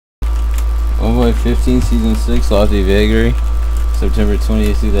1.15 Season 6, LoftyVagary, September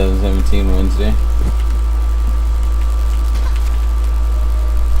 20th, 2017, Wednesday.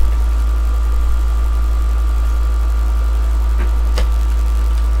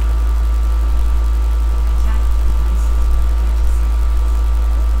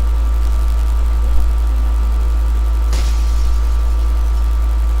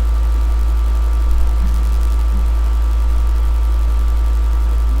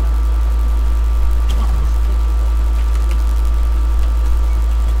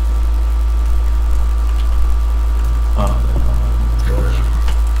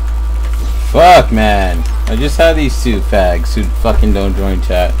 Fuck, man. I just had these two fags who fucking don't join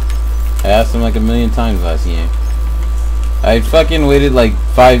chat. I asked them like a million times last game. I fucking waited like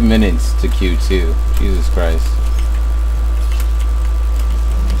 5 minutes to Q2. Jesus Christ.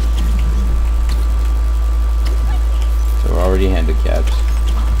 So we're already handicapped.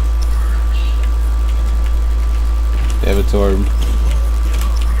 They have a torb.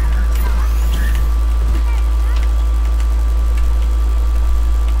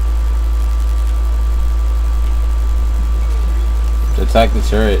 Attack the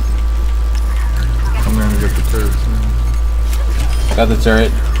turret. I'm gonna get the turret soon. Got the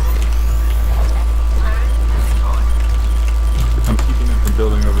turret. I'm keeping it from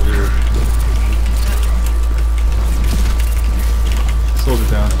building over here. Soldier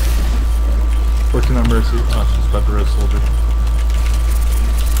down. Working on Mercy. Oh, she's about to res soldier.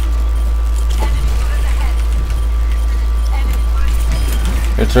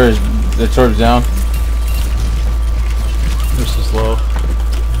 The turret's down. Mercy's low.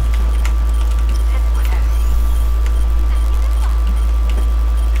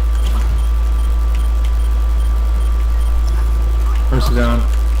 Mercy down.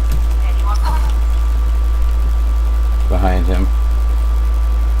 Behind him.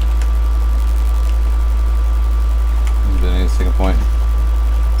 He's building his second point.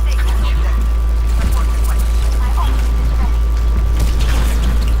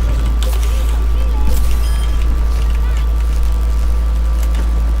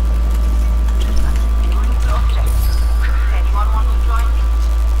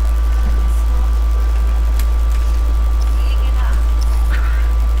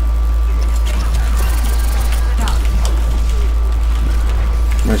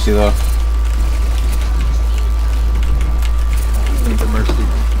 Mercy though. Need the Mercy.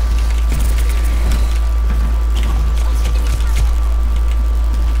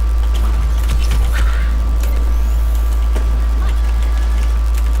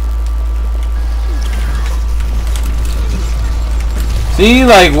 See,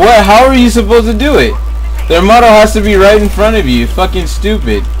 like, what? How are you supposed to do it? Their model has to be right in front of you. Fucking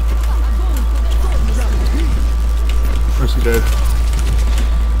stupid. Mercy dead.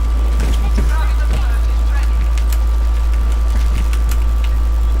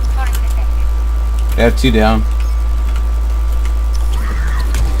 They have two down.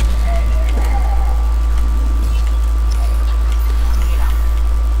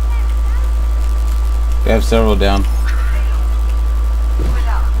 They have several down.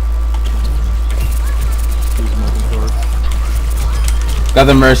 Got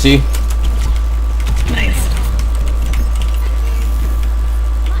the Mercy. Nice.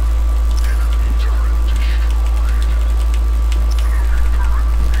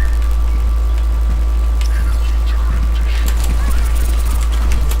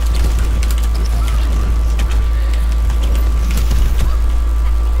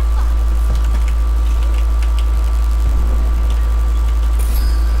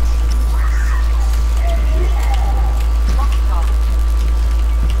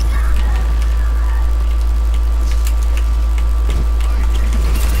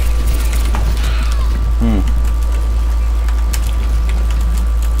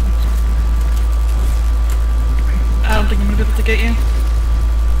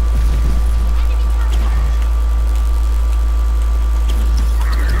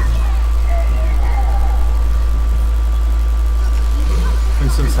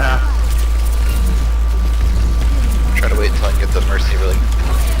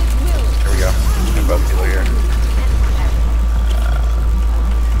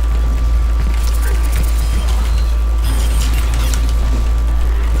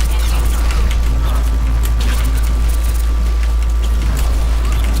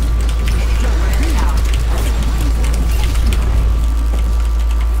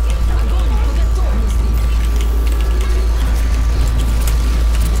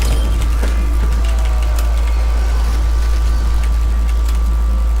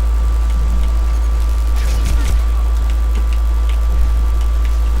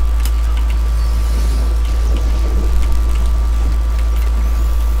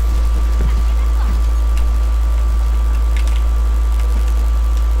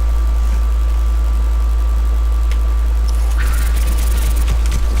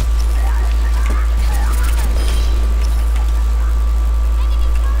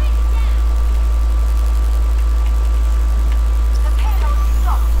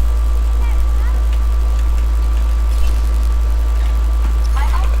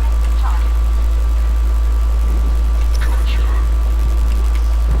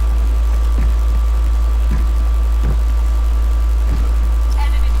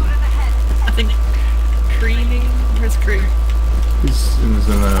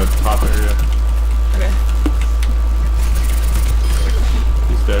 in the top area. Okay.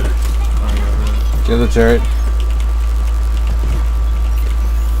 He's dead. Oh, yeah, Kill the turret.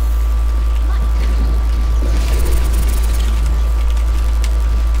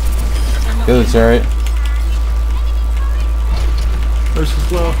 Kill the turret. There's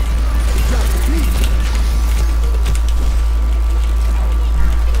his low.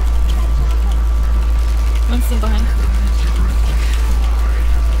 One's still behind.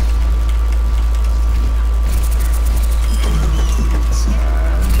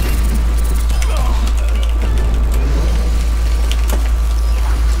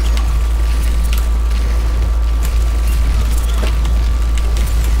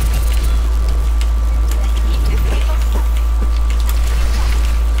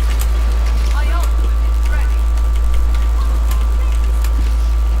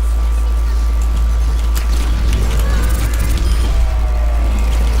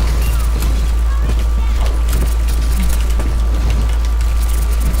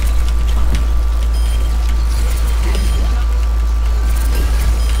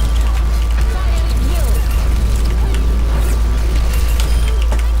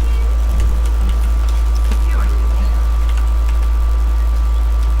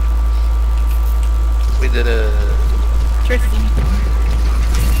 We did a... Tristan.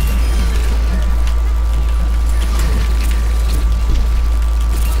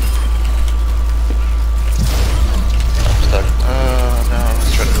 I'm stuck. Oh no, I was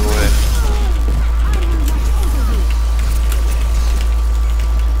trying to move away.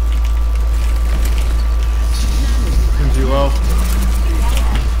 Kenzie low.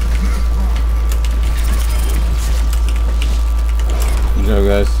 Good job,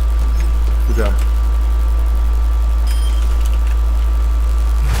 guys. Good job.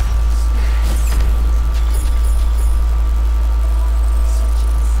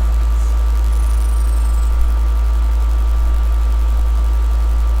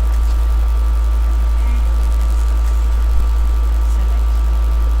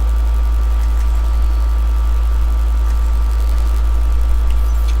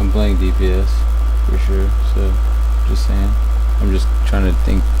 I'm playing DPS for sure, so just saying. I'm just trying to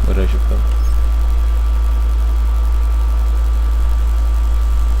think what I should play.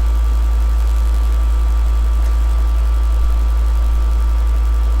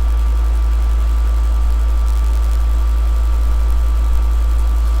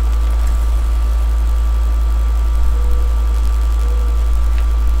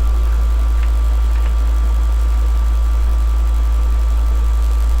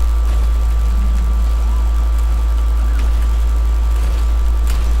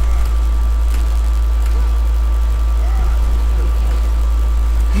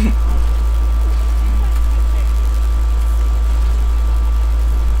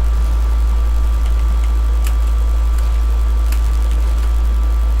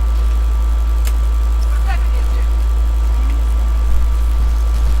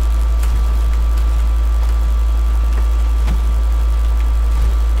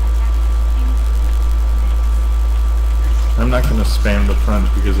 I'm not going to spam the front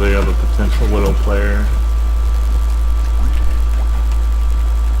because they have a potential Widow player.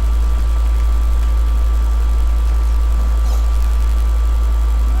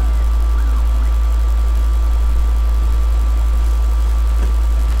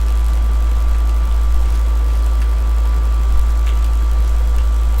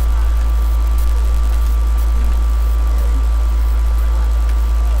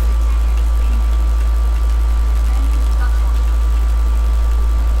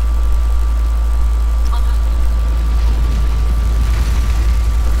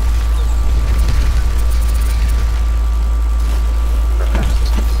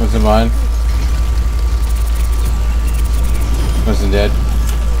 What's in mine? What's in dead?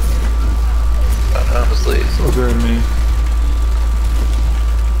 Honestly. So they're in me.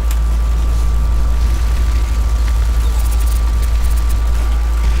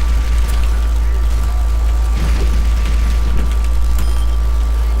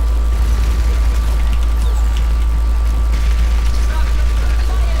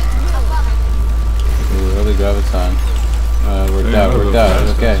 Ooh, early graviton. Worked out.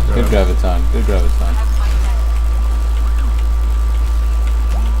 Okay, good graviton. Good graviton.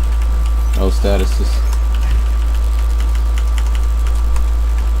 No statuses.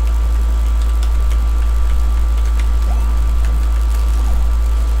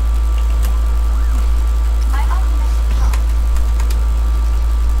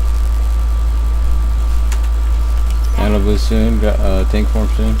 Handle boost soon. Tank form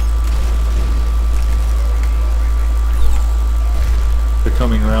soon. They're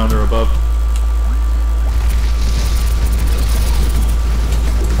coming around or above.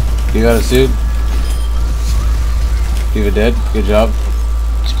 You got a suit? You have a dead? Good job.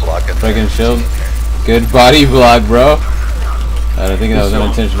 Just blocking. Breaking shield. Good body block, bro. I don't think that was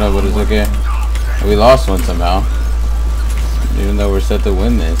unintentional, but it's okay. We lost one somehow. Even though we're set to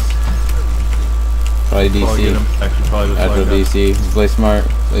win this. Probably DC. Actual DC. Play smart.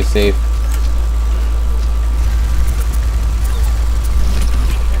 Play safe.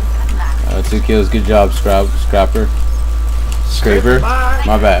 2 kills. Good job, Scrapper. Scraper?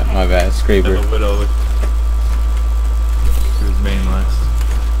 My bad. Scraper. And the Widow. She was main last.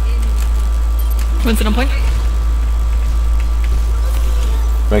 Winston on point.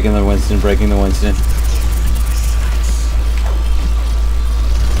 Breaking the Winston. Breaking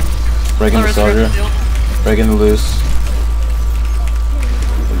the soldier. Breaking the loose.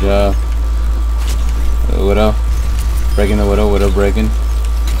 Good job. The Widow. Breaking the Widow. Widow breaking.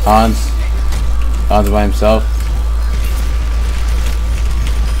 Hans by himself.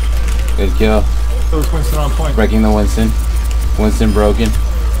 Good kill. Those Winston on point. Breaking the Winston. Winston broken.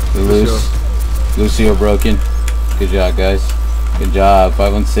 The loose. Lucio broken. Good job, guys. Good job.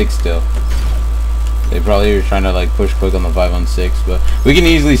 5-on-6 still. They probably are trying to like push quick on the 5-on-6, but we can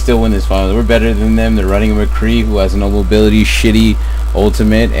easily still win this final. We're better than them. They're running a McCree who has no mobility, shitty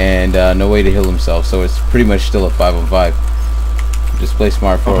ultimate, and no way to heal himself. So it's pretty much still a 5-on-5. Just play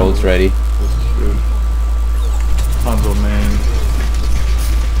smart for ults ready. This is good. Hanzo man.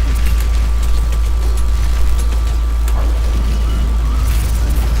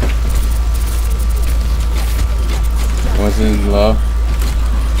 Winston low.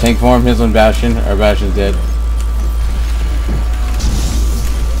 Tank form, his on Bastion. Our Bastion's dead.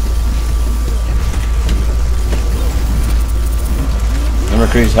 The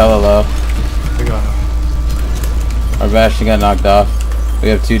McCree's hella low. I got him. Our Bastion got knocked off. We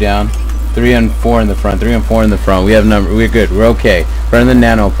have 2 down. 3 and 4 in the front. 3 and 4 in the front. We have number. We're good. We're okay. Front of the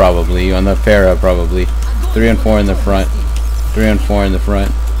Nano probably. On the Farah probably. 3 and 4 in the front. 3 and 4 in the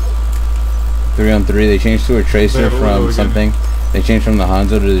front. 3 on 3. They changed to a Tracer from something. They changed from the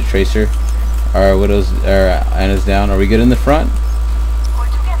Hanzo to the Tracer. Our Widow's, our Anna's down. Are we good in the front?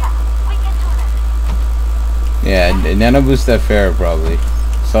 Yeah, Nano boost that Farah probably.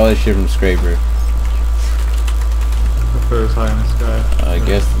 Solid shit from Scraper. The Farah's high in the sky. I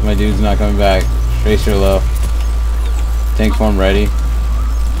guess my dude's not coming back. Tracer low. Tank form ready.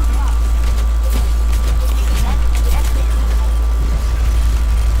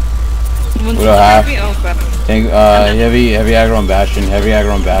 Widow half. Tank, heavy aggro on Bastion. Heavy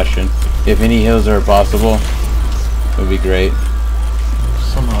aggro on Bastion. If any heals are possible, it would be great.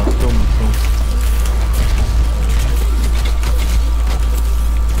 Somehow kill myself.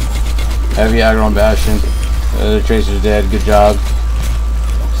 Heavy aggro on Bastion. The other Tracer's dead. Good job.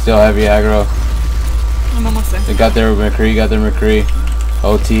 Still heavy aggro. I'm almost there. They got their McCree. Got their McCree.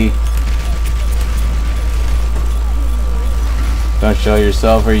 OT. Don't show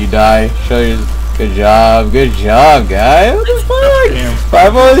yourself or you die. Show your. Good job. Good job, guys. What the fuck?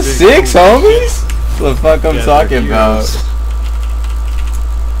 5-on-6, homies. What the fuck I'm talking about? What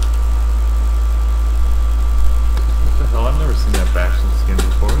the hell? I've never seen that Bastion skin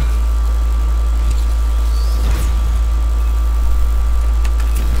before.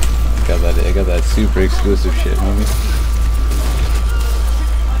 I got that super exclusive shit, homie.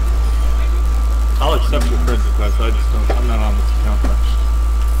 I'll accept your friends request. I'm not on this account much.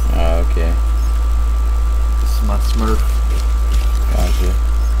 Oh, okay. This is my Smurf. Gotcha.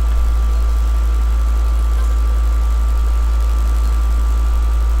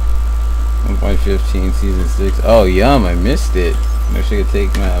 .15 season 6. Oh, yum! I missed it. I wish I could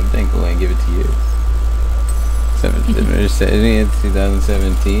take my bank away and give it to you.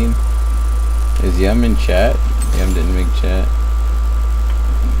 2017. Is Yum in chat? Yum didn't make chat.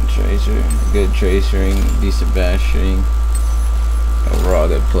 Tracer, good tracering, decent bashing. Overall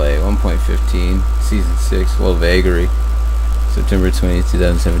good play. 1.15 season 6. LoftyVagary. September 20th,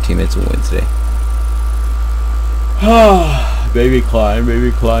 2017. It's a Wednesday. Baby climb,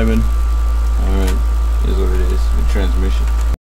 baby climbing.